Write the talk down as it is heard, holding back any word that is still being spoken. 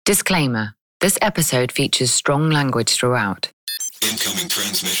Disclaimer: this episode features strong language throughout. Incoming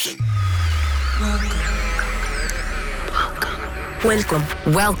transmission.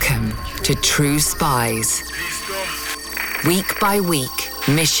 Welcome to True Spies. Week by week,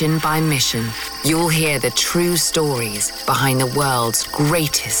 mission by mission, you'll hear the true stories behind the world's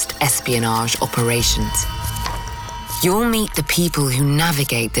greatest espionage operations. You'll meet the people who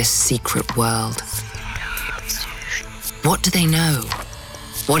navigate this secret world. What do they know?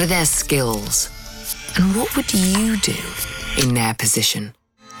 What are their skills? And what would you do in their position?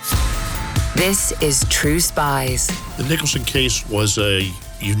 This is True Spies. The Nicholson case was a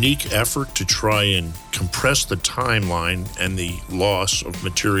unique effort to try and compress the timeline and the loss of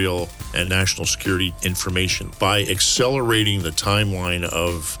material and national security information by accelerating the timeline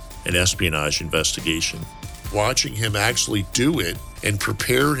of an espionage investigation. Watching him actually do it and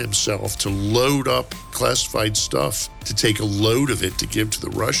prepare himself to load up classified stuff, to take a load of it to give to the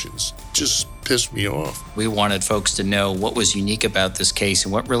Russians, just pissed me off. We wanted folks to know what was unique about this case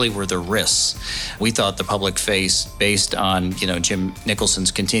and what really were the risks. We thought the public face, based on, Jim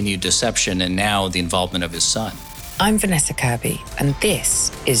Nicholson's continued deception and now the involvement of his son. I'm Vanessa Kirby, and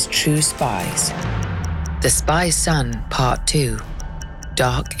this is True Spies. The Spy's Son, Part 2,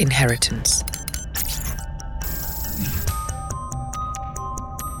 Dark Inheritance.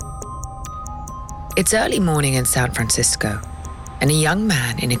 It's early morning in San Francisco, and a young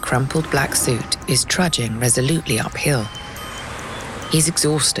man in a crumpled black suit is trudging resolutely uphill. He's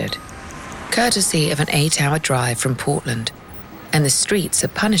exhausted, courtesy of an 8-hour drive from Portland, and the streets are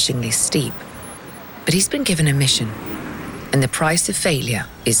punishingly steep. But he's been given a mission, and the price of failure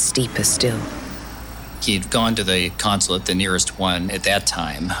is steeper still. He'd gone to the consulate, the nearest one at that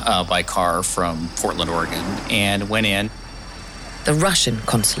time, by car from Portland, Oregon, and went in. The Russian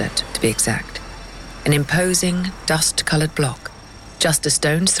consulate, to be exact. An imposing, dust-colored block, just a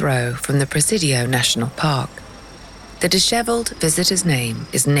stone's throw from the Presidio National Park. The disheveled visitor's name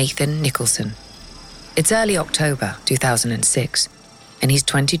is Nathan Nicholson. It's early October 2006, and he's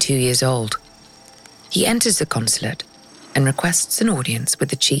 22 years old. He enters the consulate and requests an audience with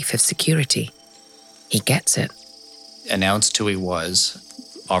the chief of security. He gets it. Announced who he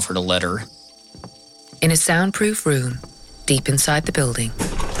was, offered a letter. In a soundproof room, deep inside the building,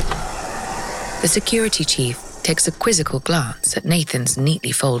 the security chief takes a quizzical glance at Nathan's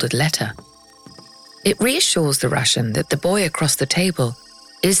neatly folded letter. It reassures the Russian that the boy across the table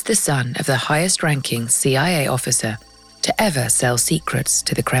is the son of the highest-ranking CIA officer to ever sell secrets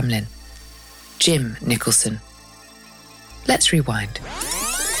to the Kremlin, Jim Nicholson. Let's rewind.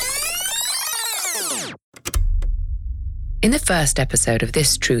 In the first episode of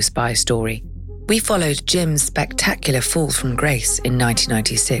this True Spy story, we followed Jim's spectacular fall from grace in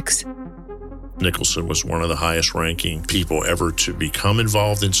 1996. Nicholson was one of the highest-ranking people ever to become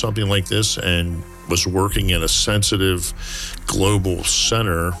involved in something like this and was working in a sensitive global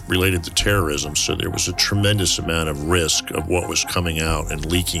center related to terrorism. So there was a tremendous amount of risk of what was coming out and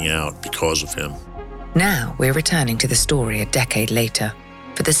leaking out because of him. Now we're returning to the story a decade later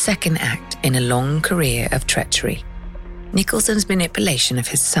for the second act in a long career of treachery. Nicholson's manipulation of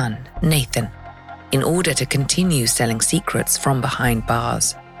his son, Nathan, in order to continue selling secrets from behind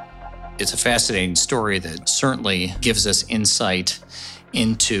bars. It's a fascinating story that certainly gives us insight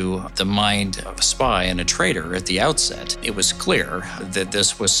into the mind of a spy and a traitor at the outset. It was clear that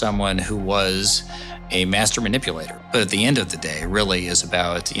this was someone who was a master manipulator. But at the end of the day, really is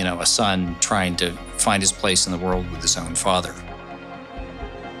about, a son trying to find his place in the world with his own father.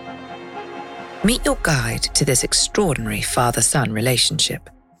 Meet your guide to this extraordinary father-son relationship.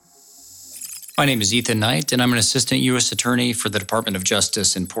 My name is Ethan Knight, and I'm an assistant U.S. attorney for the Department of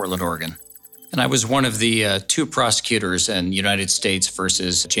Justice in Portland, Oregon. And I was one of the two prosecutors in United States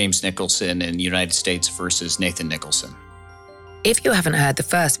versus James Nicholson and United States versus Nathan Nicholson. If you haven't heard the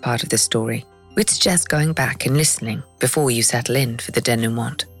first part of this story, we'd suggest going back and listening before you settle in for the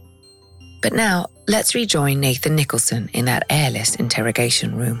denouement. But now, let's rejoin Nathan Nicholson in that airless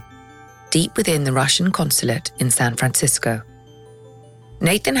interrogation room, deep within the Russian consulate in San Francisco.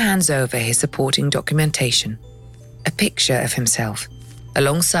 Nathan hands over his supporting documentation, a picture of himself,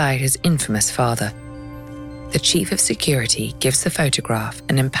 alongside his infamous father. The chief of security gives the photograph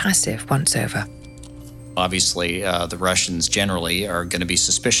an impassive once-over. Obviously, the Russians generally are going to be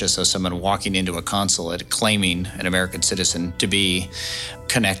suspicious of someone walking into a consulate claiming an American citizen to be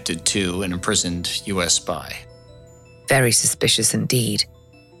connected to an imprisoned U.S. spy. Very suspicious indeed.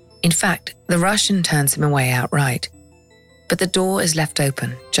 In fact, the Russian turns him away outright. But the door is left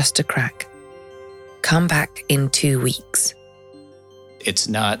open just a crack. Come back in 2 weeks. It's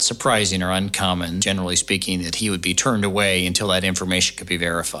not surprising or uncommon, generally speaking, that he would be turned away until that information could be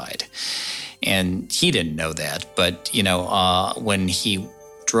verified. And he didn't know that, but, when he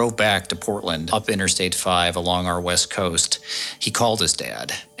drove back to Portland up Interstate 5 along our West Coast, he called his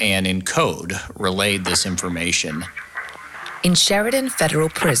dad and in code relayed this information. In Sheridan Federal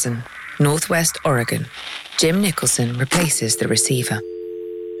Prison, Northwest Oregon, Jim Nicholson replaces the receiver.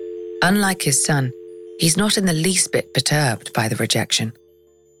 Unlike his son, he's not in the least bit perturbed by the rejection.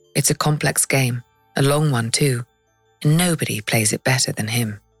 It's a complex game, a long one too, and nobody plays it better than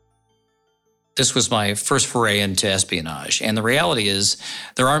him. This was my first foray into espionage, and the reality is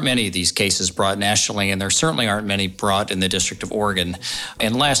there aren't many of these cases brought nationally, and there certainly aren't many brought in the District of Oregon.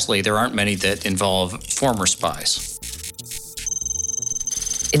 And lastly, there aren't many that involve former spies.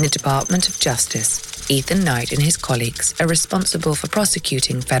 In the Department of Justice, Ethan Knight and his colleagues are responsible for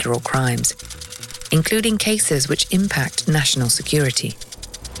prosecuting federal crimes, including cases which impact national security.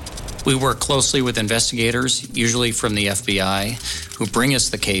 We work closely with investigators, usually from the FBI, who bring us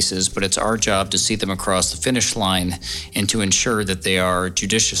the cases, but it's our job to see them across the finish line and to ensure that they are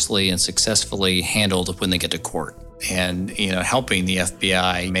judiciously and successfully handled when they get to court. And, helping the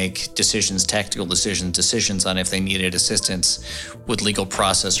FBI make decisions, tactical decisions on if they needed assistance with legal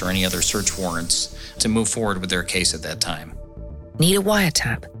process or any other search warrants to move forward with their case at that time. Need a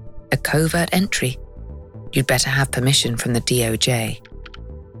wiretap? A covert entry? You'd better have permission from the DOJ.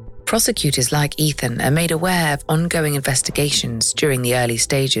 Prosecutors like Ethan are made aware of ongoing investigations during the early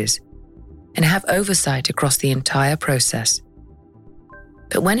stages and have oversight across the entire process.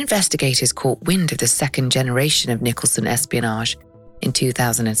 But when investigators caught wind of the second generation of Nicholson espionage in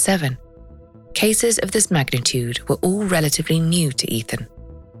 2007, cases of this magnitude were all relatively new to Ethan.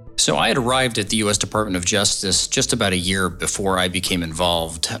 So I had arrived at the U.S. Department of Justice just about a year before I became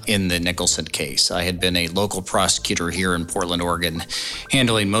involved in the Nicholson case. I had been a local prosecutor here in Portland, Oregon,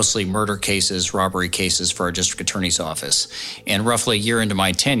 handling mostly murder cases, robbery cases for our district attorney's office. And roughly a year into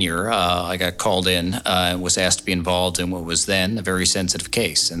my tenure, I got called in and was asked to be involved in what was then a very sensitive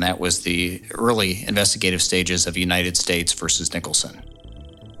case, and that was the early investigative stages of United States versus Nicholson.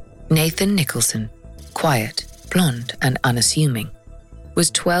 Nathan Nicholson, quiet, blonde, and unassuming, was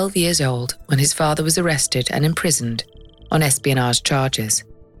 12 years old when his father was arrested and imprisoned on espionage charges.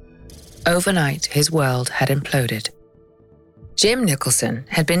 Overnight, his world had imploded. Jim Nicholson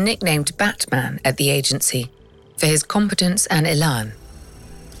had been nicknamed Batman at the agency for his competence and elan.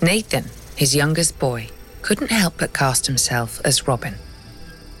 Nathan, his youngest boy, couldn't help but cast himself as Robin.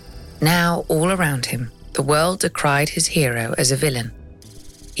 Now, all around him, the world decried his hero as a villain.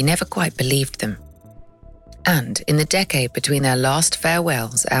 He never quite believed them. And in the decade between their last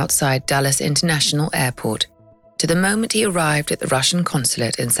farewells outside Dulles International Airport to the moment he arrived at the Russian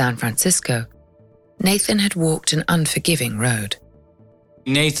consulate in San Francisco, Nathan had walked an unforgiving road.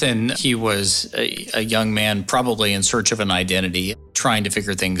 Nathan, he was a young man probably in search of an identity, trying to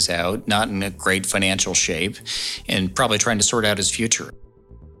figure things out, not in a great financial shape, and probably trying to sort out his future.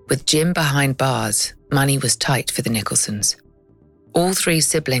 With Jim behind bars, money was tight for the Nicholsons. All three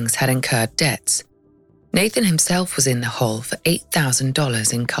siblings had incurred debts. Nathan himself was in the hole for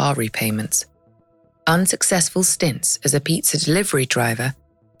 $8,000 in car repayments. Unsuccessful stints as a pizza delivery driver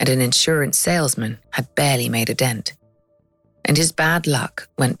and an insurance salesman had barely made a dent. And his bad luck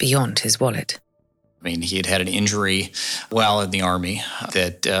went beyond his wallet. I mean, he had had an injury while in the Army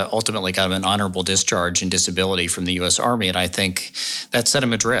that ultimately got him an honorable discharge and disability from the U.S. Army, and I think that set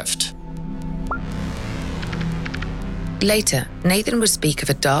him adrift. Later, Nathan would speak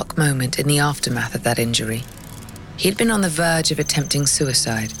of a dark moment in the aftermath of that injury. He had been on the verge of attempting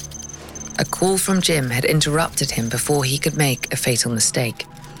suicide. A call from Jim had interrupted him before he could make a fatal mistake.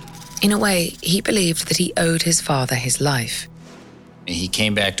 In a way, he believed that he owed his father his life. He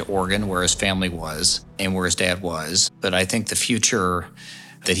came back to Oregon, where his family was and where his dad was. But I think the future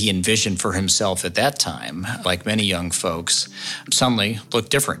that he envisioned for himself at that time, like many young folks, suddenly looked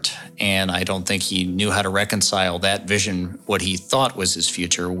different. And I don't think he knew how to reconcile that vision, what he thought was his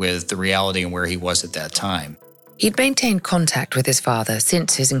future, with the reality and where he was at that time. He'd maintained contact with his father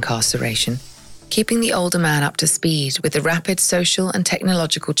since his incarceration, keeping the older man up to speed with the rapid social and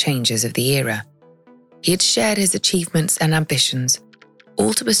technological changes of the era. He had shared his achievements and ambitions,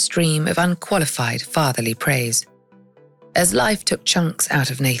 all to a stream of unqualified fatherly praise. As life took chunks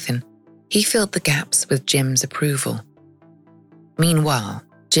out of Nathan, he filled the gaps with Jim's approval. Meanwhile,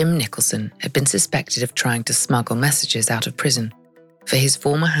 Jim Nicholson had been suspected of trying to smuggle messages out of prison for his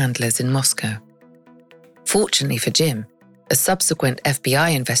former handlers in Moscow. Fortunately for Jim, a subsequent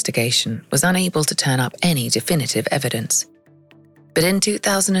FBI investigation was unable to turn up any definitive evidence. But in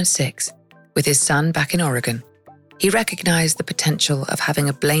 2006, with his son back in Oregon, He recognized the potential of having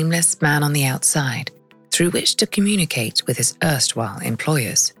a blameless man on the outside through which to communicate with his erstwhile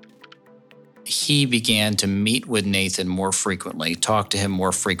employers. He began to meet with Nathan more frequently, talk to him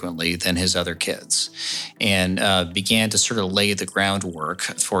more frequently than his other kids, and began to sort of lay the groundwork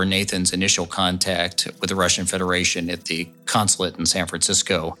for Nathan's initial contact with the Russian Federation at the consulate in San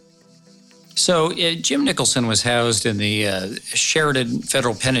Francisco. So Jim Nicholson was housed in the Sheridan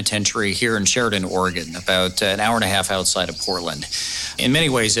Federal Penitentiary here in Sheridan, Oregon, about an hour and a half outside of Portland. In many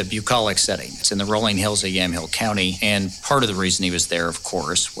ways, a bucolic setting. It's in the rolling hills of Yamhill County, and part of the reason he was there, of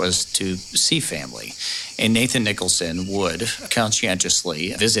course, was to see family. And Nathan Nicholson would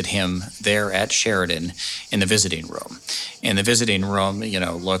conscientiously visit him there at Sheridan in the visiting room. And the visiting room,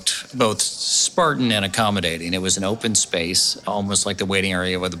 looked both Spartan and accommodating. It was an open space, almost like the waiting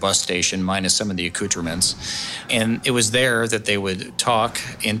area of the bus station, minus some of the accoutrements. And it was there that they would talk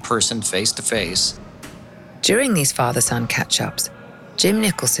in person, face to face. During these father-son catch-ups, Jim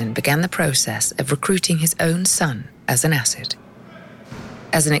Nicholson began the process of recruiting his own son as an asset.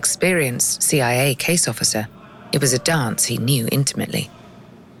 As an experienced CIA case officer, it was a dance he knew intimately.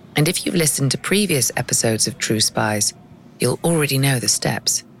 And if you've listened to previous episodes of True Spies, you'll already know the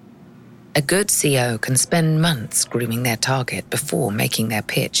steps. A good CO can spend months grooming their target before making their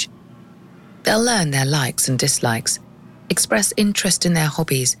pitch. They'll learn their likes and dislikes, express interest in their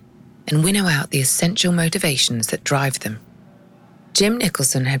hobbies, and winnow out the essential motivations that drive them. Jim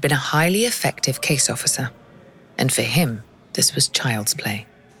Nicholson had been a highly effective case officer, and for him, this was child's play.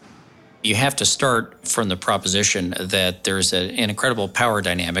 You have to start from the proposition that there's an incredible power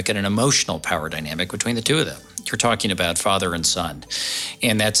dynamic and an emotional power dynamic between the two of them. You're talking about father and son.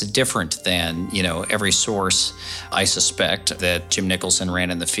 And that's different than, every source, I suspect, that Jim Nicholson ran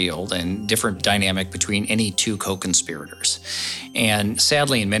in the field, and different dynamic between any two co-conspirators. And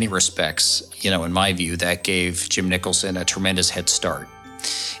sadly, in many respects, in my view, that gave Jim Nicholson a tremendous head start.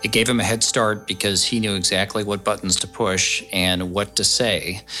 It gave him a head start because he knew exactly what buttons to push and what to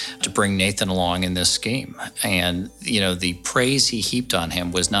say to bring Nathan along in this scheme. And, the praise he heaped on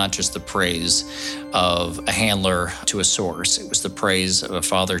him was not just the praise of a handler to a source. It was the praise of a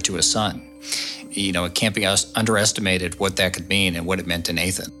father to a son. It can't be underestimated what that could mean and what it meant to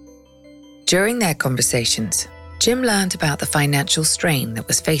Nathan. During their conversations, Jim learned about the financial strain that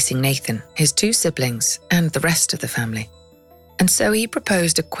was facing Nathan, his two siblings, and the rest of the family. And so he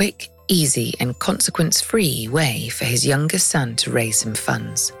proposed a quick, easy, and consequence-free way for his youngest son to raise some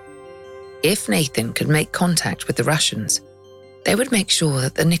funds. If Nathan could make contact with the Russians, they would make sure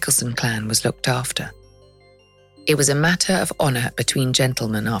that the Nicholson clan was looked after. It was a matter of honor between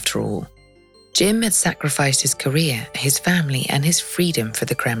gentlemen, after all. Jim had sacrificed his career, his family, and his freedom for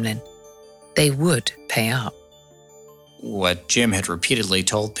the Kremlin. They would pay up. What Jim had repeatedly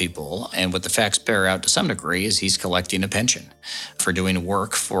told people, and what the facts bear out to some degree, is he's collecting a pension for doing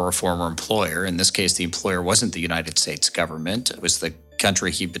work for a former employer. In this case, the employer wasn't the United States government. It was the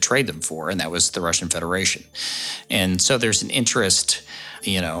country he betrayed them for, and that was the Russian Federation. And so there's an interest,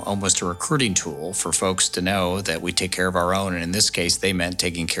 almost a recruiting tool for folks to know that we take care of our own. And in this case, they meant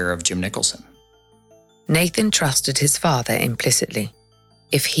taking care of Jim Nicholson. Nathan trusted his father implicitly.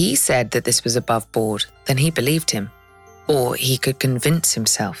 If he said that this was above board, then he believed him. Or he could convince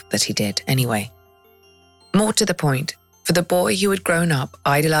himself that he did anyway. More to the point, for the boy who had grown up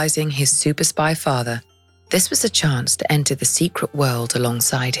idolizing his super spy father, this was a chance to enter the secret world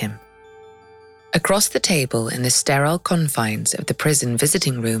alongside him. Across the table in the sterile confines of the prison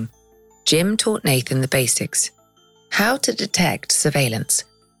visiting room, Jim taught Nathan the basics: how to detect surveillance,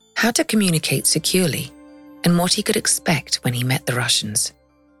 how to communicate securely, and what he could expect when he met the Russians.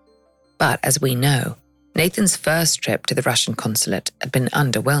 But as we know, Nathan's first trip to the Russian consulate had been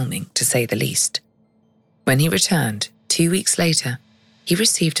underwhelming, to say the least. When he returned, 2 weeks later, he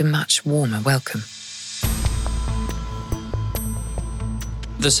received a much warmer welcome.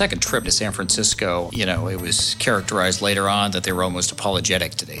 The second trip to San Francisco, it was characterized later on that they were almost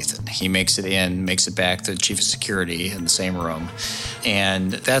apologetic to Nathan. He makes it back to the chief of security in the same room.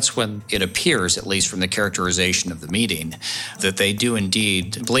 And that's when it appears, at least from the characterization of the meeting, that they do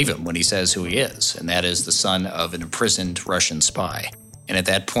indeed believe him when he says who he is, and that is the son of an imprisoned Russian spy. And at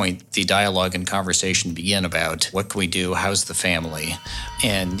that point, the dialogue and conversation begin about what can we do, how's the family,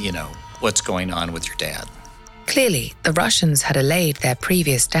 and, what's going on with your dad. Clearly, the Russians had allayed their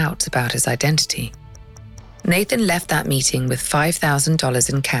previous doubts about his identity. Nathan left that meeting with $5,000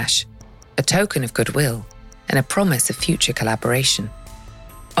 in cash, a token of goodwill, and a promise of future collaboration.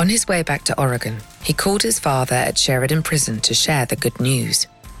 On his way back to Oregon, he called his father at Sheridan Prison to share the good news.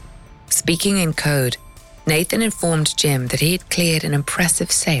 Speaking in code, Nathan informed Jim that he had cleared an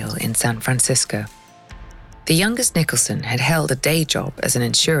impressive sale in San Francisco. The youngest Nicholson had held a day job as an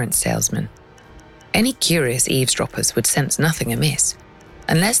insurance salesman. Any curious eavesdroppers would sense nothing amiss,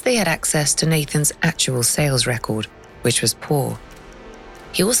 unless they had access to Nathan's actual sales record, which was poor.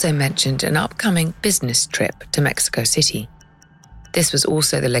 He also mentioned an upcoming business trip to Mexico City. This was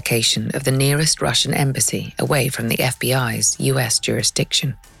also the location of the nearest Russian embassy away from the FBI's US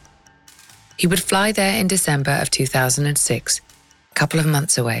jurisdiction. He would fly there in December of 2006, a couple of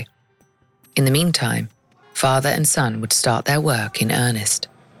months away. In the meantime, father and son would start their work in earnest.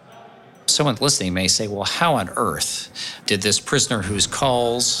 Someone listening may say, well, how on earth did this prisoner whose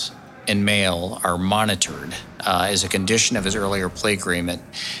calls and mail are monitored as a condition of his earlier plea agreement,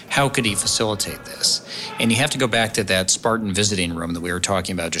 how could he facilitate this? And you have to go back to that Spartan visiting room that we were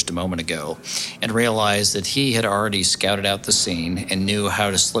talking about just a moment ago and realize that he had already scouted out the scene and knew how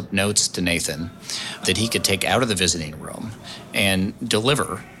to slip notes to Nathan that he could take out of the visiting room and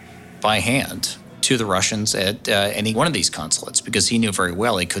deliver by hand to the Russians at any one of these consulates, because he knew very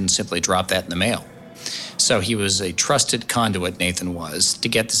well he couldn't simply drop that in the mail. So he was a trusted conduit, Nathan was, to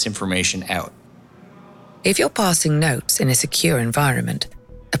get this information out. If you're passing notes in a secure environment,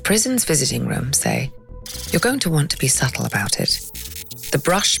 a prison's visiting room, say, you're going to want to be subtle about it. The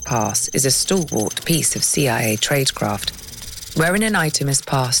brush pass is a stalwart piece of CIA tradecraft, wherein an item is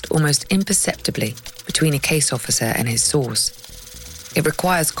passed almost imperceptibly between a case officer and his source. It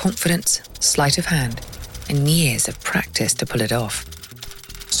requires confidence, sleight of hand, and years of practice to pull it off.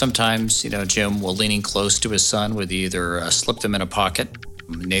 Sometimes, Jim will, leaning close to his son, would either slip them in a pocket,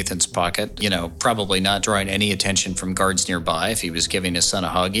 Nathan's pocket, probably not drawing any attention from guards nearby if he was giving his son a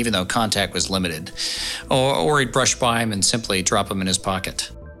hug, even though contact was limited. Or he'd brush by him and simply drop him in his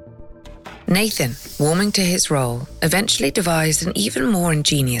pocket. Nathan, warming to his role, eventually devised an even more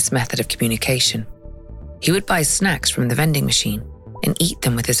ingenious method of communication. He would buy snacks from the vending machine and eat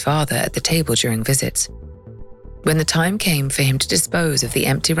them with his father at the table during visits. When the time came for him to dispose of the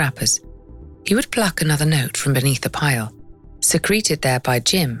empty wrappers, he would pluck another note from beneath a pile, secreted there by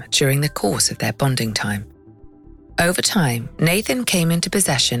Jim during the course of their bonding time. Over time, Nathan came into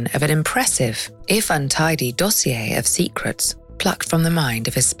possession of an impressive, if untidy, dossier of secrets plucked from the mind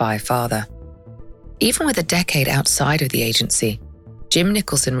of his spy father. Even with a decade outside of the agency, Jim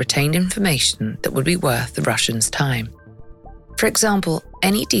Nicholson retained information that would be worth the Russians' time. For example,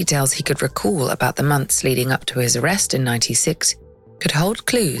 any details he could recall about the months leading up to his arrest in '96 could hold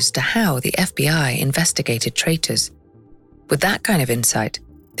clues to how the FBI investigated traitors. With that kind of insight,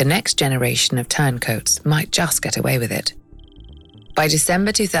 the next generation of turncoats might just get away with it. By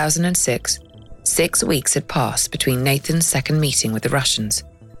December 2006, 6 weeks had passed between Nathan's second meeting with the Russians.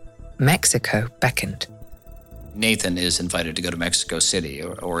 Mexico beckoned. Nathan is invited to go to Mexico City,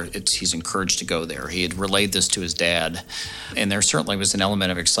 or he's encouraged to go there. He had relayed this to his dad, and there certainly was an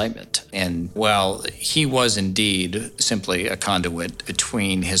element of excitement. And while he was indeed simply a conduit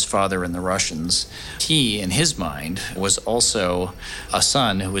between his father and the Russians, he, in his mind, was also a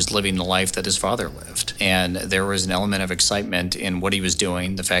son who was living the life that his father lived. And there was an element of excitement in what he was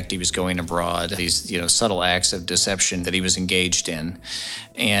doing, the fact he was going abroad, these subtle acts of deception that he was engaged in,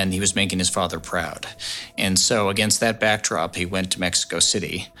 and he was making his father proud. And so against that backdrop, he went to Mexico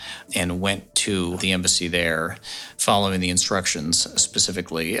City and went to the embassy there, following the instructions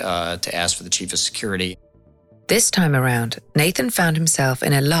specifically to ask for the chief of security. This time around, Nathan found himself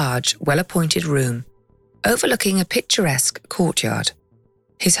in a large, well-appointed room overlooking a picturesque courtyard.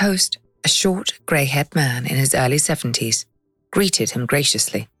 His host, a short, grey-haired man in his early 70s, greeted him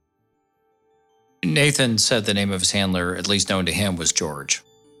graciously. Nathan said the name of his handler, at least known to him, was George.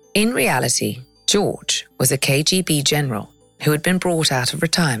 In reality, George was a KGB general who had been brought out of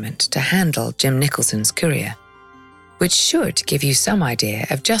retirement to handle Jim Nicholson's courier, which should give you some idea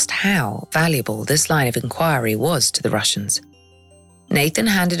of just how valuable this line of inquiry was to the Russians. Nathan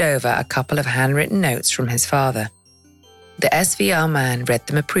handed over a couple of handwritten notes from his father. The SVR man read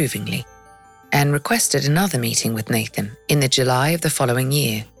them approvingly and requested another meeting with Nathan in the July of the following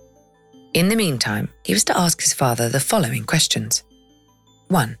year. In the meantime, he was to ask his father the following questions.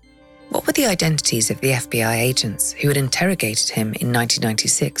 1. What were the identities of the FBI agents who had interrogated him in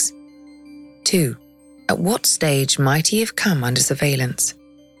 1996? 2. At what stage might he have come under surveillance?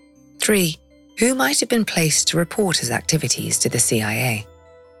 3. Who might have been placed to report his activities to the CIA?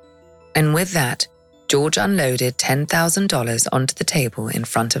 And with that, George unloaded $10,000 onto the table in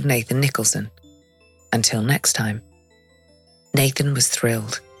front of Nathan Nicholson. Until next time. Nathan was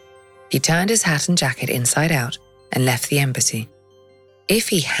thrilled. He turned his hat and jacket inside out and left the embassy. If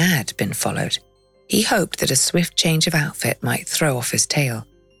he had been followed, he hoped that a swift change of outfit might throw off his tail.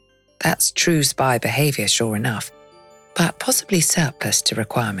 That's true spy behavior, sure enough, but possibly surplus to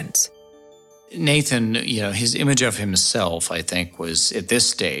requirements. Nathan, his image of himself, I think, was at this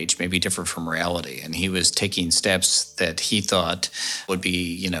stage maybe different from reality. And he was taking steps that he thought would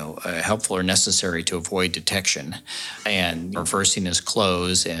be, helpful or necessary to avoid detection. And reversing his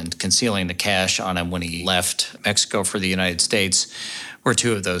clothes and concealing the cash on him when he left Mexico for the United States were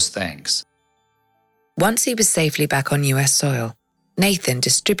two of those things. Once he was safely back on US soil, Nathan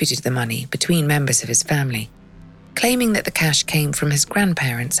distributed the money between members of his family, claiming that the cash came from his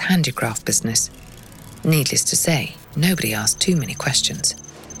grandparents' handicraft business. Needless to say, nobody asked too many questions.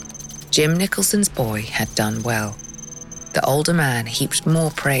 Jim Nicholson's boy had done well. The older man heaped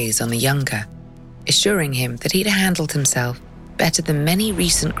more praise on the younger, assuring him that he'd handled himself better than many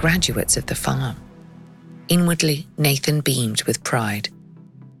recent graduates of the farm. Inwardly, Nathan beamed with pride.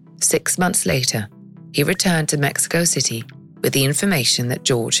 6 months later, he returned to Mexico City with the information that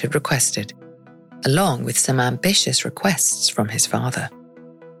George had requested, along with some ambitious requests from his father.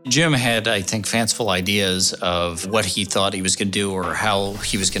 Jim had, I think, fanciful ideas of what he thought he was going to do or how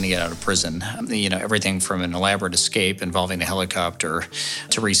he was going to get out of prison. Everything from an elaborate escape involving a helicopter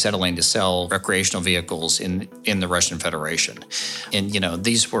to resettling to sell recreational vehicles in the Russian Federation. And,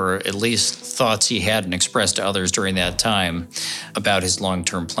 these were at least thoughts he had and expressed to others during that time about his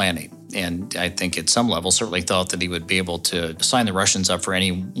long-term planning. And I think at some level certainly thought that he would be able to sign the Russians up for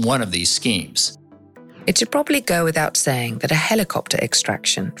any one of these schemes. It should probably go without saying that a helicopter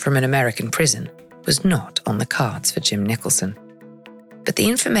extraction from an American prison was not on the cards for Jim Nicholson. But the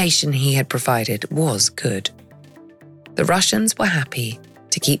information he had provided was good. The Russians were happy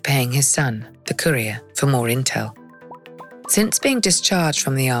to keep paying his son, the courier, for more intel. Since being discharged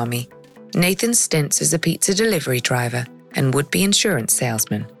from the army, Nathan's stints as a pizza delivery driver and would-be insurance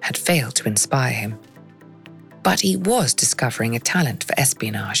salesman had failed to inspire him. But he was discovering a talent for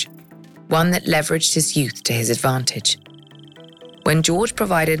espionage, one that leveraged his youth to his advantage. When George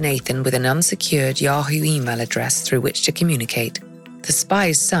provided Nathan with an unsecured Yahoo email address through which to communicate, the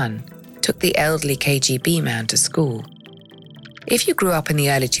spy's son took the elderly KGB man to school. If you grew up in the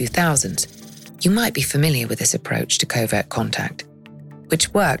early 2000s, you might be familiar with this approach to covert contact,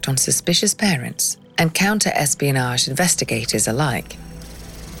 which worked on suspicious parents and counter-espionage investigators alike.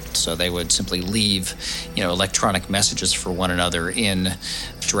 So they would simply leave, electronic messages for one another in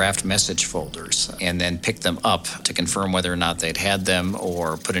draft message folders and then pick them up to confirm whether or not they'd had them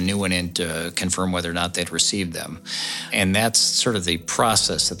or put a new one in to confirm whether or not they'd received them. And that's sort of the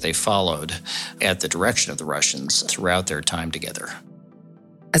process that they followed at the direction of the Russians throughout their time together.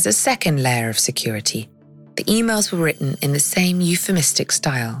 As a second layer of security, the emails were written in the same euphemistic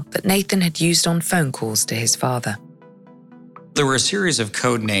style that Nathan had used on phone calls to his father. There were a series of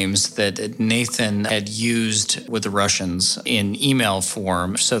code names that Nathan had used with the Russians in email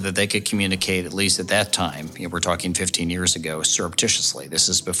form so that they could communicate, at least at that time, we're talking 15 years ago, surreptitiously. This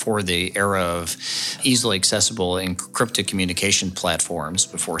is before the era of easily accessible encrypted communication platforms,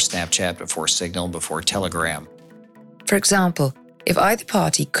 before Snapchat, before Signal, before Telegram. For example, if either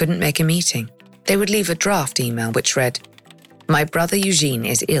party couldn't make a meeting, they would leave a draft email which read, "My brother Eugene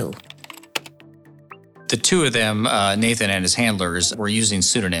is ill." The two of them, Nathan and his handlers, were using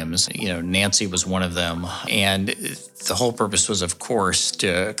pseudonyms. Nancy was one of them. And the whole purpose was, of course,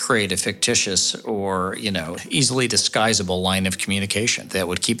 to create a fictitious or, easily disguisable line of communication that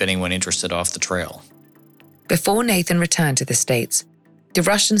would keep anyone interested off the trail. Before Nathan returned to the States, the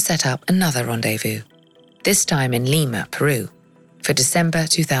Russians set up another rendezvous, this time in Lima, Peru, for December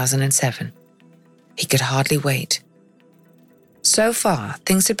 2007. He could hardly wait. So far,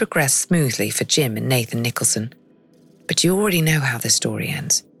 things had progressed smoothly for Jim and Nathan Nicholson. But you already know how the story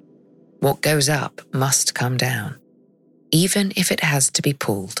ends. What goes up must come down, even if it has to be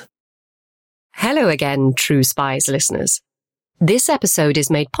pulled. Hello again, True Spies listeners. This episode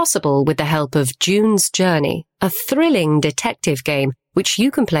is made possible with the help of June's Journey, a thrilling detective game which you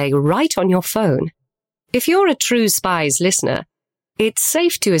can play right on your phone. If you're a True Spies listener, it's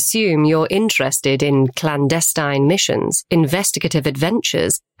safe to assume you're interested in clandestine missions, investigative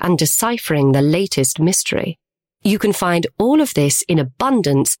adventures, and deciphering the latest mystery. You can find all of this in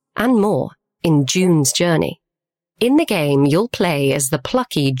abundance and more in June's Journey. In the game, you'll play as the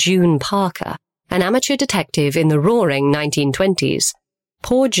plucky June Parker, an amateur detective in the roaring 1920s.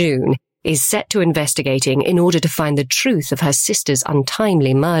 Poor June is set to investigating in order to find the truth of her sister's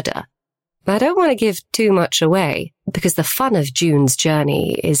untimely murder. I don't want to give too much away, because the fun of June's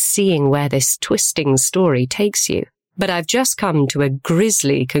Journey is seeing where this twisting story takes you. But I've just come to a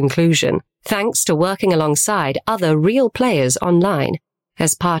grisly conclusion, thanks to working alongside other real players online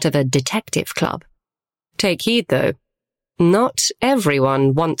as part of a detective club. Take heed, though. Not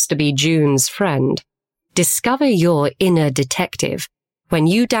everyone wants to be June's friend. Discover your inner detective when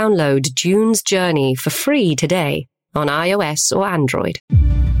you download June's Journey for free today on iOS or Android.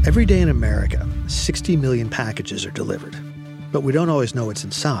 Every day in America, 60 million packages are delivered, but we don't always know what's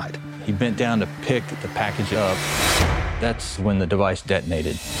inside. He bent down to pick the package up. That's when the device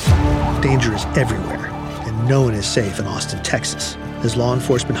detonated. Danger is everywhere, and no one is safe in Austin, Texas, as law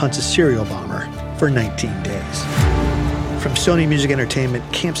enforcement hunts a serial bomber for 19 days. From Sony Music Entertainment,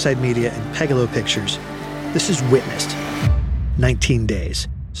 Campside Media, and Pegalo Pictures, this is Witnessed. 19 Days.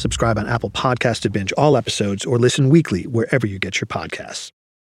 Subscribe on Apple Podcasts to binge all episodes or listen weekly wherever you get your podcasts.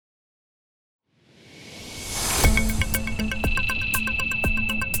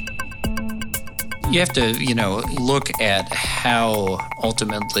 You have to, look at how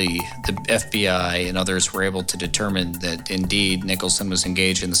ultimately the FBI and others were able to determine that indeed Nicholson was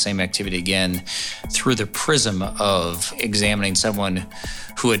engaged in the same activity again through the prism of examining someone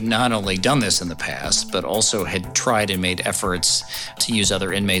who had not only done this in the past, but also had tried and made efforts to use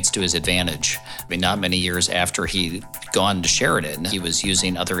other inmates to his advantage. I mean, not many years after he'd gone to Sheridan, he was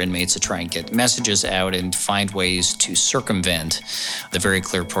using other inmates to try and get messages out and find ways to circumvent the very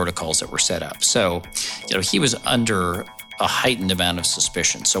clear protocols that were set up. So, he was under a heightened amount of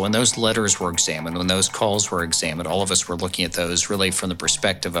suspicion. So when those letters were examined, when those calls were examined, all of us were looking at those really from the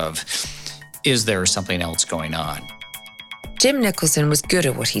perspective of, is there something else going on? Jim Nicholson was good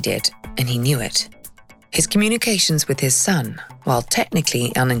at what he did, and he knew it. His communications with his son, while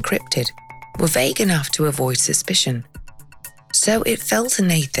technically unencrypted, were vague enough to avoid suspicion. So it fell to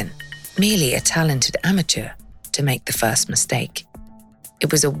Nathan, merely a talented amateur, to make the first mistake.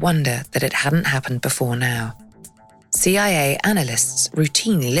 It was a wonder that it hadn't happened before now. CIA analysts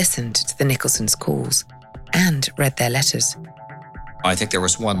routinely listened to the Nicholsons' calls and read their letters. I think there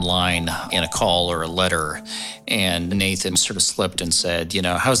was one line in a call or a letter, and Nathan sort of slipped and said,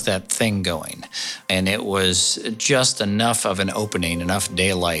 how's that thing going? And it was just enough of an opening, enough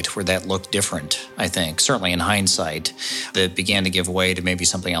daylight where that looked different, I think, certainly in hindsight, that began to give way to maybe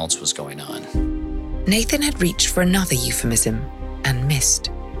something else was going on. Nathan had reached for another euphemism and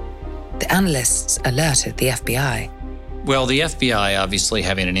missed. The analysts alerted the FBI. Well, the FBI, obviously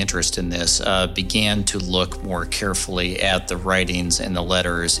having an interest in this, began to look more carefully at the writings and the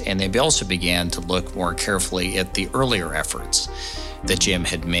letters, and they also began to look more carefully at the earlier efforts that Jim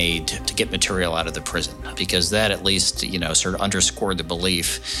had made to get material out of the prison, because that at least, sort of underscored the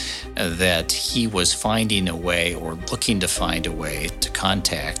belief that he was finding a way or looking to find a way to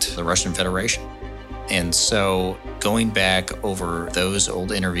contact the Russian Federation. And so going back over those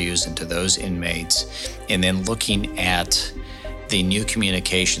old interviews into those inmates and then looking at the new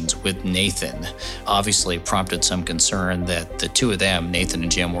communications with Nathan obviously prompted some concern that the two of them, Nathan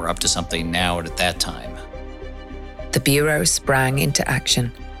and Jim, were up to something now at that time. The Bureau sprang into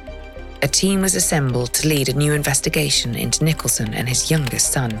action. A team was assembled to lead a new investigation into Nicholson and his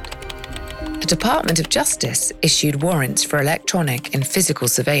youngest son. The Department of Justice issued warrants for electronic and physical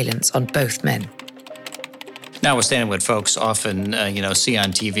surveillance on both men. Notwithstanding what folks often, see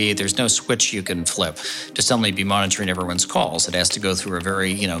on TV, there's no switch you can flip to suddenly be monitoring everyone's calls. It has to go through a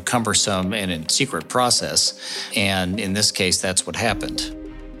very, cumbersome and secret process. And in this case, that's what happened.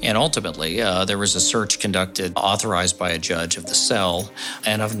 And ultimately, there was a search conducted, authorized by a judge of the cell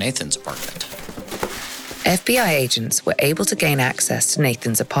and of Nathan's apartment. FBI agents were able to gain access to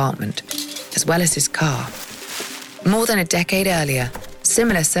Nathan's apartment, as well as his car. More than a decade earlier,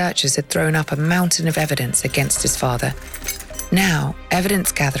 similar searches had thrown up a mountain of evidence against his father. Now,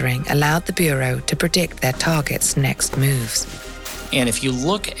 evidence gathering allowed the Bureau to predict their target's next moves. And if you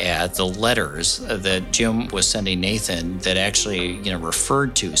look at the letters that Jim was sending Nathan that actually,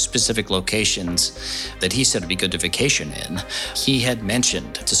 referred to specific locations that he said would be good to vacation in, he had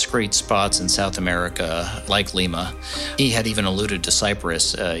mentioned discrete spots in South America like Lima. He had even alluded to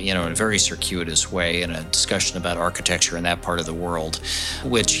Cyprus, in a very circuitous way in a discussion about architecture in that part of the world,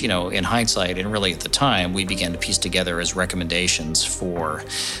 which, in hindsight and really at the time, we began to piece together as recommendations for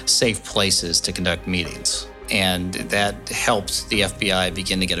safe places to conduct meetings. And that helped the FBI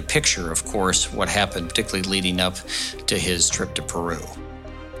begin to get a picture, of course, what happened, particularly leading up to his trip to Peru.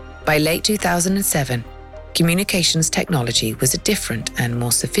 By late 2007, communications technology was a different and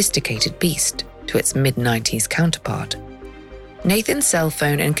more sophisticated beast to its mid-90s counterpart. Nathan's cell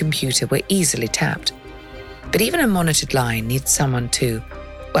phone and computer were easily tapped, but even a monitored line needs someone to,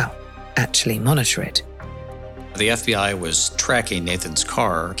 actually monitor it. The FBI was tracking Nathan's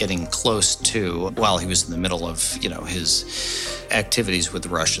car, getting close to, while he was in the middle of, his activities with the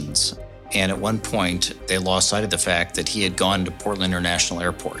Russians. And at one point, they lost sight of the fact that he had gone to Portland International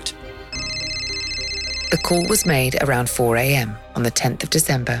Airport. The call was made around 4 a.m. on the 10th of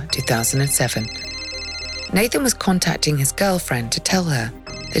December, 2007. Nathan was contacting his girlfriend to tell her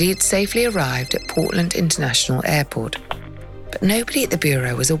that he had safely arrived at Portland International Airport, but nobody at the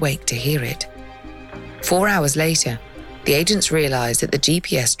Bureau was awake to hear it. 4 hours later, the agents realized that the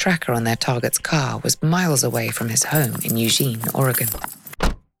GPS tracker on their target's car was miles away from his home in Eugene, Oregon.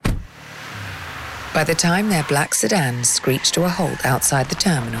 By the time their black sedans screeched to a halt outside the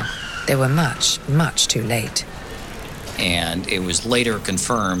terminal, they were much, much too late. And it was later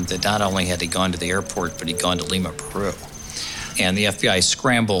confirmed that not only had he gone to the airport, but he'd gone to Lima, Peru. And the FBI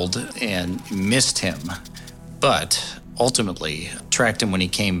scrambled and missed him, but ultimately tracked him when he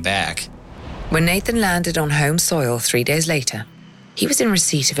came back. When Nathan landed on home soil 3 days later, he was in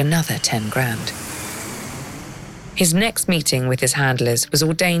receipt of another 10 grand. His next meeting with his handlers was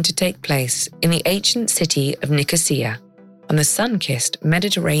ordained to take place in the ancient city of Nicosia on the sun-kissed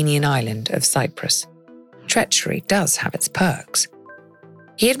Mediterranean island of Cyprus. Treachery does have its perks.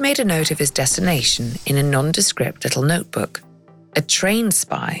 He had made a note of his destination in a nondescript little notebook. A trained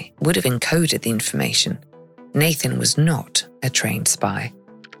spy would have encoded the information. Nathan was not a trained spy.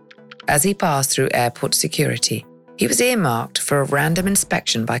 As he passed through airport security, he was earmarked for a random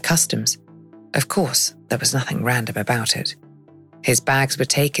inspection by customs. Of course, there was nothing random about it. His bags were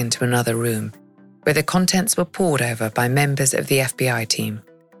taken to another room, where the contents were pored over by members of the FBI team.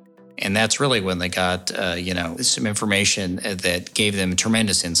 And that's really when they got, some information that gave them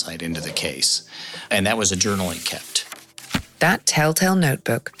tremendous insight into the case. And that was a journal he kept. That telltale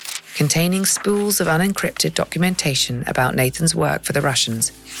notebook, containing spools of unencrypted documentation about Nathan's work for the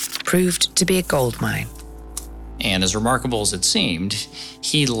Russians, proved to be a goldmine. And as remarkable as it seemed,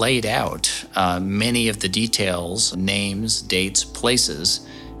 he laid out many of the details, names, dates, places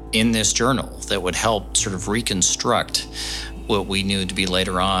in this journal that would help sort of reconstruct what we knew to be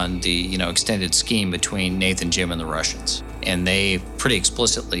later on the extended scheme between Nathan, Jim, and the Russians. And they pretty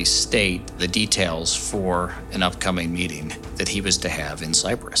explicitly state the details for an upcoming meeting that he was to have in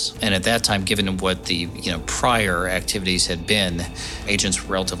Cyprus. And at that time, given what the prior activities had been, agents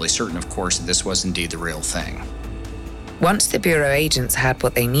were relatively certain, of course, that this was indeed the real thing. Once the Bureau agents had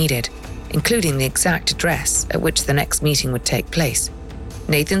what they needed, including the exact address at which the next meeting would take place,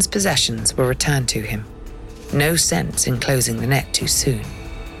 Nathan's possessions were returned to him. No sense in closing the net too soon.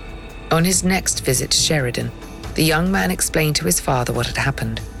 On his next visit to Sheridan, the young man explained to his father what had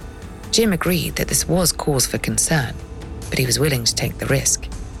happened. Jim agreed that this was cause for concern, but he was willing to take the risk.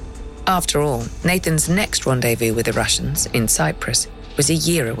 After all, Nathan's next rendezvous with the Russians in Cyprus was a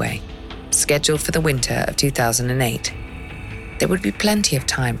year away, scheduled for the winter of 2008. There would be plenty of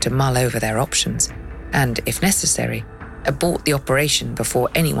time to mull over their options and, if necessary, abort the operation before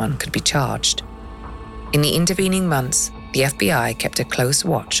anyone could be charged. In the intervening months, the FBI kept a close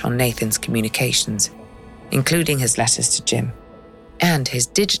watch on Nathan's communications, including his letters to Jim, and his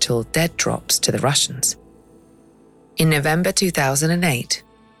digital dead drops to the Russians. In November 2008,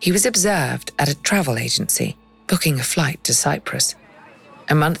 he was observed at a travel agency booking a flight to Cyprus.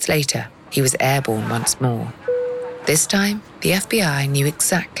 A month later, he was airborne once more. This time, the FBI knew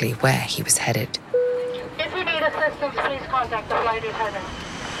exactly where he was headed. If you need assistance, please contact the flight attendant.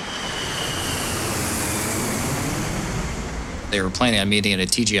 They were planning on meeting at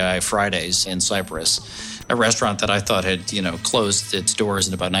TGI Fridays in Cyprus, a restaurant that I thought had, closed its doors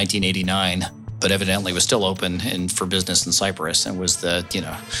in about 1989, but evidently was still open and for business in Cyprus and was the,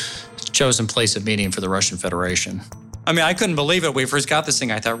 chosen place of meeting for the Russian Federation. I mean, I couldn't believe it. We first got this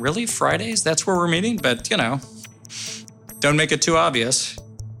thing. I thought, really? Fridays? That's where we're meeting? But, don't make it too obvious.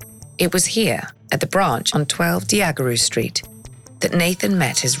 It was here, at the branch on 12 Diaghilev Street, that Nathan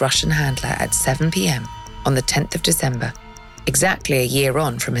met his Russian handler at 7 p.m. on the 10th of December, exactly a year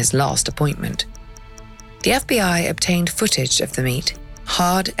on from his last appointment. The FBI obtained footage of the meet,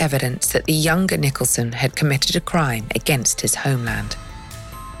 hard evidence that the younger Nicholson had committed a crime against his homeland.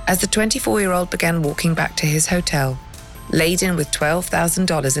 As the 24-year-old began walking back to his hotel, laden with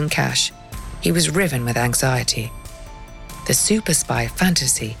 $12,000 in cash, he was riven with anxiety. The super spy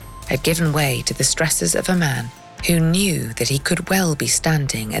fantasy had given way to the stresses of a man who knew that he could well be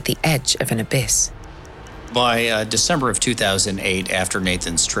standing at the edge of an abyss. By December of 2008, after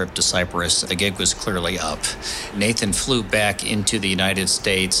Nathan's trip to Cyprus, the gig was clearly up. Nathan flew back into the United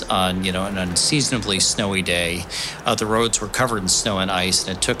States on, an unseasonably snowy day. The roads were covered in snow and ice,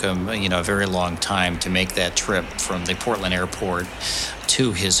 and it took him, a very long time to make that trip from the Portland airport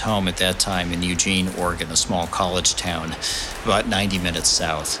to his home at that time in Eugene, Oregon, a small college town about 90 minutes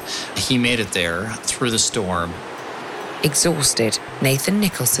south. He made it there through the storm. Exhausted, Nathan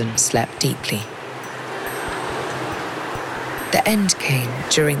Nicholson slept deeply. The end came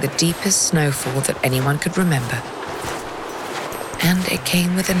during the deepest snowfall that anyone could remember. And it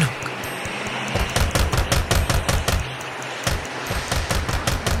came with a knock.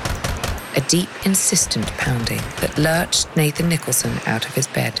 deep, insistent pounding that lurched Nathan Nicholson out of his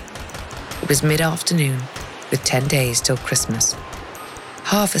bed. It was mid-afternoon, with 10 days till Christmas.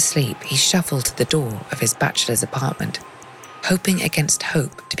 Half asleep, he shuffled to the door of his bachelor's apartment, hoping against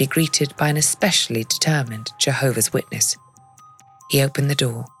hope to be greeted by an especially determined Jehovah's Witness. He opened the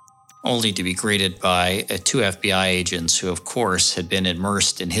door. Only to be greeted by two FBI agents who, of course, had been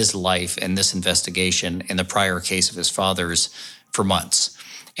immersed in his life and this investigation in the prior case of his father's for months.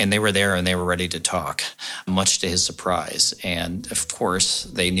 And they were there and they were ready to talk, much to his surprise. And, of course,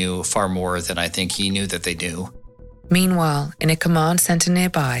 they knew far more than I think he knew that they knew. Meanwhile, in a command center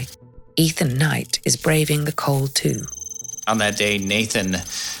nearby, Ethan Knight is braving the cold too. On that day, Nathan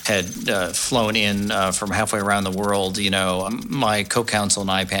had flown in from halfway around the world. You know, my co-counsel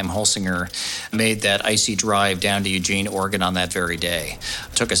and I, Pam Holsinger, made that icy drive down to Eugene, Oregon on that very day.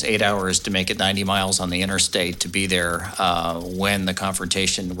 It took us 8 hours to make it 90 miles on the interstate to be there when the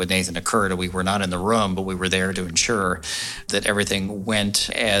confrontation with Nathan occurred. We were not in the room, but we were there to ensure that everything went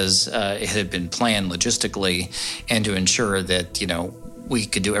as it had been planned logistically and to ensure that, you know, we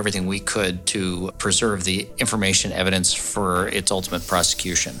could do everything we could to preserve the information evidence for its ultimate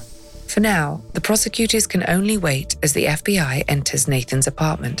prosecution. For now, the prosecutors can only wait as the FBI enters Nathan's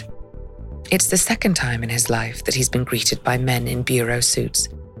apartment. It's the second time in his life that he's been greeted by men in bureau suits.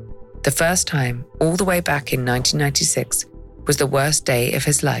 The first time, all the way back in 1996, was the worst day of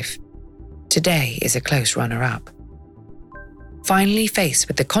his life. Today is a close runner-up. Finally faced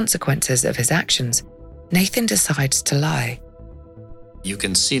with the consequences of his actions, Nathan decides to lie. You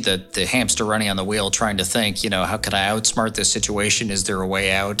can see that the hamster running on the wheel trying to think, you know, how can I outsmart this situation? Is there a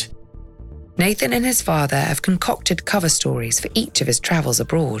way out? Nathan and his father have concocted cover stories for each of his travels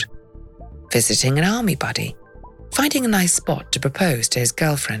abroad. Visiting an army buddy, finding a nice spot to propose to his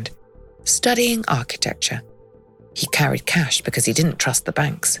girlfriend, studying architecture. He carried cash because he didn't trust the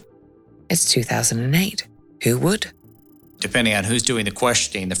banks. It's 2008. Who would? Depending on who's doing the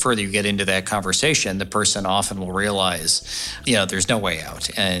questioning, the further you get into that conversation, the person often will realize, you know, there's no way out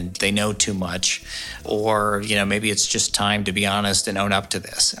and they know too much. Or, you know, maybe it's just time to be honest and own up to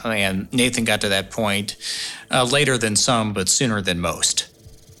this. And Nathan got to that point later than some, but sooner than most.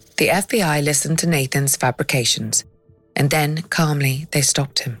 The FBI listened to Nathan's fabrications, and then, calmly, they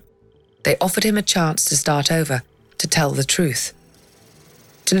stopped him. They offered him a chance to start over, to tell the truth.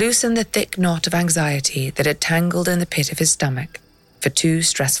 To loosen the thick knot of anxiety that had tangled in the pit of his stomach for 2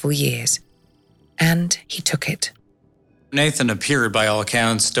 stressful years. And he took it. Nathan appeared, by all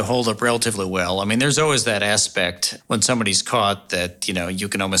accounts, to hold up relatively well. I mean, there's always that aspect when somebody's caught that, you know, you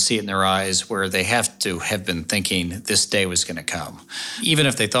can almost see it in their eyes where they have to have been thinking this day was going to come, even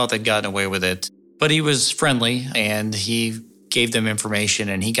if they thought they'd gotten away with it. But he was friendly and he gave them information,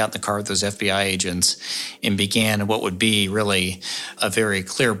 and he got in the car with those FBI agents and began what would be really a very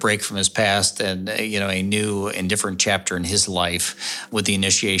clear break from his past and, you know, a new and different chapter in his life with the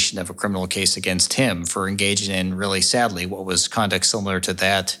initiation of a criminal case against him for engaging in, really sadly, what was conduct similar to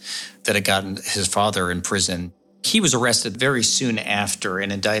that had gotten his father in prison. He was arrested very soon after and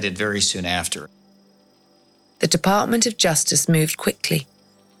indicted very soon after. The Department of Justice moved quickly.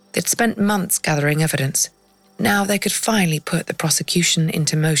 They'd spent months gathering evidence. Now they could finally put the prosecution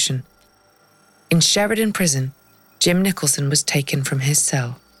into motion. In Sheridan Prison, Jim Nicholson was taken from his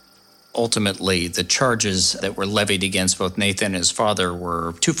cell. Ultimately, the charges that were levied against both Nathan and his father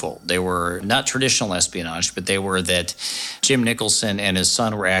were twofold. They were not traditional espionage, but they were that Jim Nicholson and his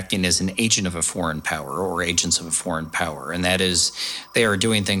son were acting as an agent of a foreign power or agents of a foreign power. And that is, they are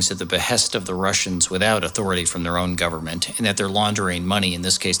doing things at the behest of the Russians without authority from their own government, and that they're laundering money, in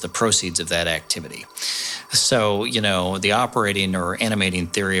this case, the proceeds of that activity. So, you know, the operating or animating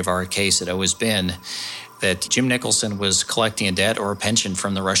theory of our case had always been that Jim Nicholson was collecting a debt or a pension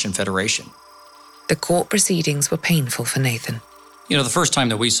from the Russian Federation. The court proceedings were painful for Nathan. You know, the first time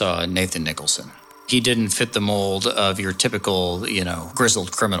that we saw Nathan Nicholson, he didn't fit the mold of your typical, you know,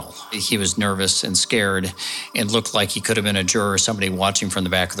 grizzled criminal. He was nervous and scared and looked like he could have been a juror or somebody watching from the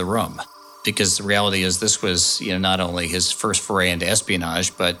back of the room. Because the reality is this was, you know, not only his first foray into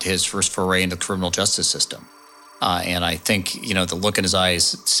espionage, but his first foray into the criminal justice system. And I think, you know, the look in his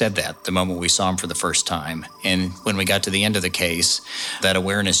eyes said that the moment we saw him for the first time. And when we got to the end of the case, that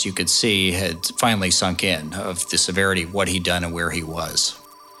awareness you could see had finally sunk in of the severity of what he'd done and where he was.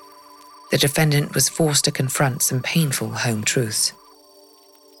 The defendant was forced to confront some painful home truths.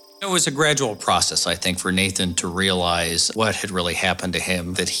 It was a gradual process, I think, for Nathan to realize what had really happened to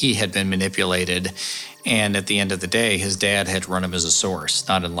him, that he had been manipulated, and at the end of the day, his dad had run him as a source,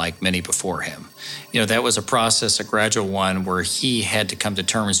 not unlike many before him. You know, that was a process, a gradual one, where he had to come to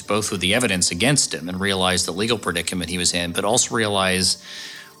terms both with the evidence against him and realize the legal predicament he was in, but also realize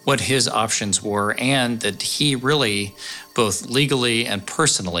what his options were, and that he really, both legally and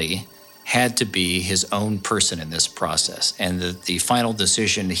personally, had to be his own person in this process, and that the final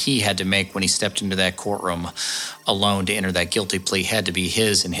decision he had to make when he stepped into that courtroom alone to enter that guilty plea had to be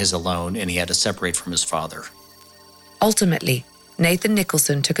his and his alone, and he had to separate from his father. Ultimately, Nathan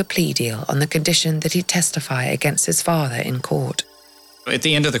Nicholson took a plea deal on the condition that he testify against his father in court. At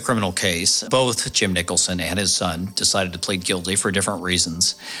the end of the criminal case, both Jim Nicholson and his son decided to plead guilty for different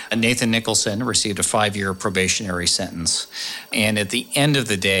reasons. Nathan Nicholson received a 5-year probationary sentence. And at the end of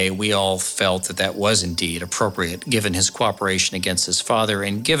the day, we all felt that that was indeed appropriate, given his cooperation against his father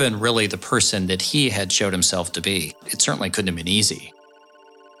and given really the person that he had showed himself to be. It certainly couldn't have been easy.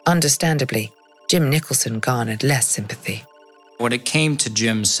 Understandably, Jim Nicholson garnered less sympathy. When it came to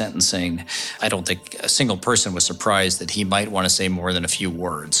Jim's sentencing, I don't think a single person was surprised that he might want to say more than a few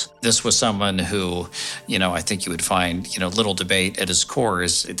words. This was someone who, I think you would find, little debate at his core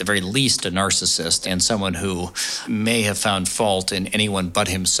is at the very least a narcissist and someone who may have found fault in anyone but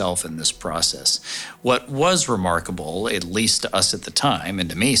himself in this process. What was remarkable, at least to us at the time, and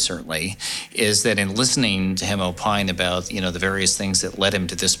to me certainly, is that in listening to him opine about, the various things that led him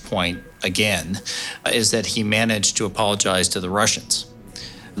to this point again, is that he managed to apologize to the Russians.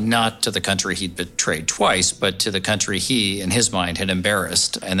 Not to the country he'd betrayed twice, but to the country he, in his mind, had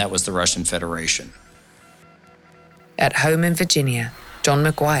embarrassed, and that was the Russian Federation. At home in Virginia, John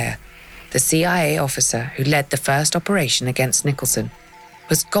McGuire, the CIA officer who led the first operation against Nicholson,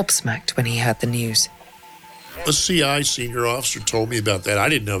 was gobsmacked when he heard the news. A CI senior officer told me about that. I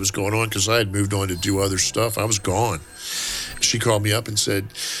didn't know what was going on because I had moved on to do other stuff. I was gone. She called me up and said,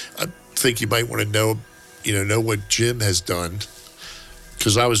 I think you might want to know what Jim has done.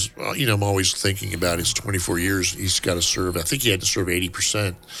 Because I was, I'm always thinking about his 24 years he's got to serve. I think he had to serve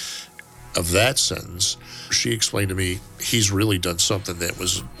 80% of that sentence. She explained to me he's really done something that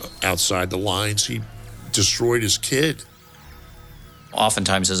was outside the lines. He destroyed his kid.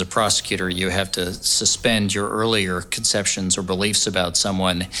 Oftentimes, as a prosecutor, you have to suspend your earlier conceptions or beliefs about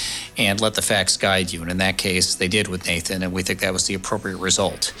someone and let the facts guide you. And in that case, they did with Nathan, and we think that was the appropriate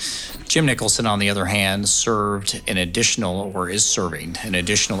result. Jim Nicholson, on the other hand, is serving an additional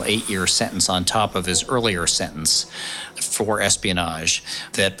 8-year sentence on top of his earlier sentence for espionage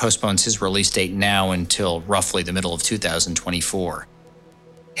that postpones his release date now until roughly the middle of 2024.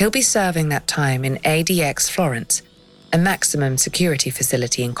 He'll be serving that time in ADX Florence, a maximum security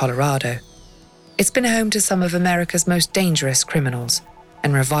facility in Colorado. It's been home to some of America's most dangerous criminals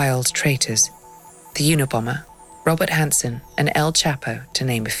and reviled traitors, the Unabomber, Robert Hansen, and El Chapo, to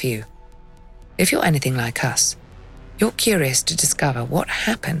name a few. If you're anything like us, you're curious to discover what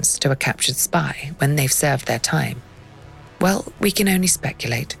happens to a captured spy when they've served their time. Well, we can only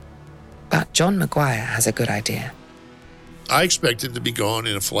speculate, but John McGuire has a good idea. I expect him to be gone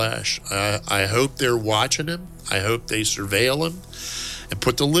in a flash. I hope they're watching him. I hope they surveil him and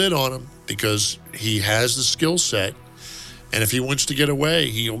put the lid on him because he has the skill set. And if he wants to get away,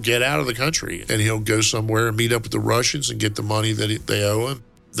 he'll get out of the country and he'll go somewhere and meet up with the Russians and get the money that they owe him.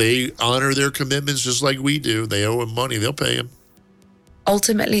 They honor their commitments just like we do. They owe him money. They'll pay him.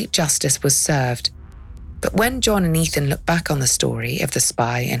 Ultimately, justice was served. But when John and Ethan look back on the story of the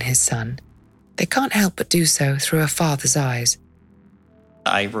spy and his son, they can't help but do so through a father's eyes.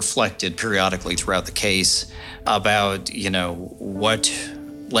 I reflected periodically throughout the case about, what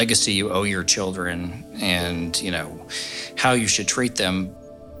legacy you owe your children and, how you should treat them.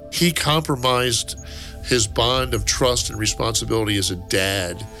 He compromised his bond of trust and responsibility as a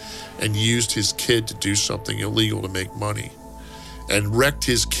dad and used his kid to do something illegal to make money and wrecked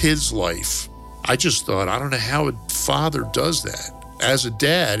his kid's life. I just thought, I don't know how a father does that. As a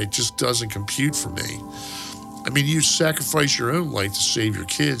dad, it just doesn't compute for me. I mean, you sacrifice your own life to save your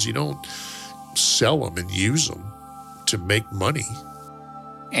kids. You don't sell them and use them to make money.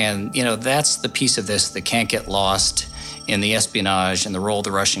 And, that's the piece of this that can't get lost in the espionage and the role of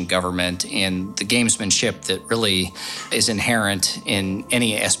the Russian government and the gamesmanship that really is inherent in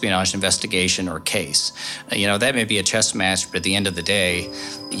any espionage investigation or case. That may be a chess match, but at the end of the day,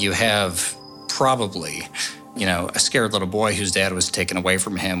 you have probably a scared little boy whose dad was taken away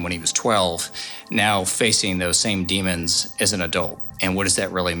from him when he was 12, now facing those same demons as an adult. And what does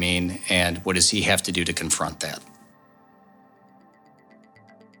that really mean? And what does he have to do to confront that?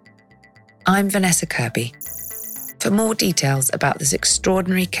 I'm Vanessa Kirby. For more details about this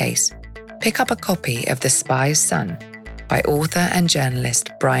extraordinary case, pick up a copy of The Spy's Son by author and journalist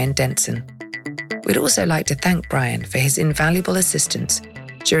Brian Denson. We'd also like to thank Brian for his invaluable assistance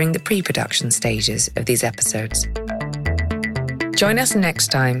during the pre-production stages of these episodes. Join us next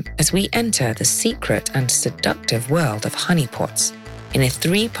time as we enter the secret and seductive world of honeypots in a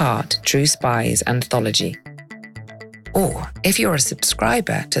 3-part True Spies anthology. Or, if you're a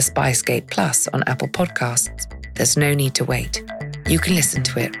subscriber to Spyscape Plus on Apple Podcasts, there's no need to wait. You can listen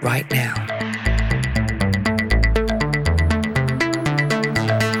to it right now.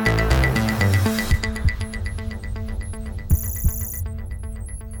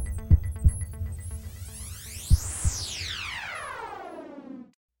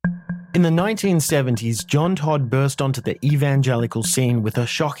 In the 1970s, John Todd burst onto the evangelical scene with a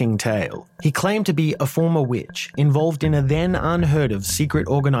shocking tale. He claimed to be a former witch, involved in a then unheard-of secret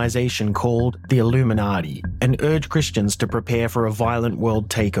organization called the Illuminati, and urged Christians to prepare for a violent world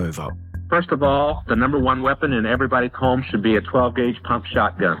takeover. First of all, the number one weapon in everybody's home should be a 12-gauge pump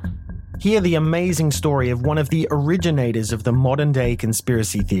shotgun. Hear the amazing story of one of the originators of the modern-day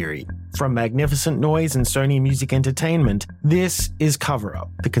conspiracy theory. From Magnificent Noise and Sony Music Entertainment, this is Cover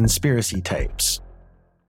Up, the Conspiracy Tapes.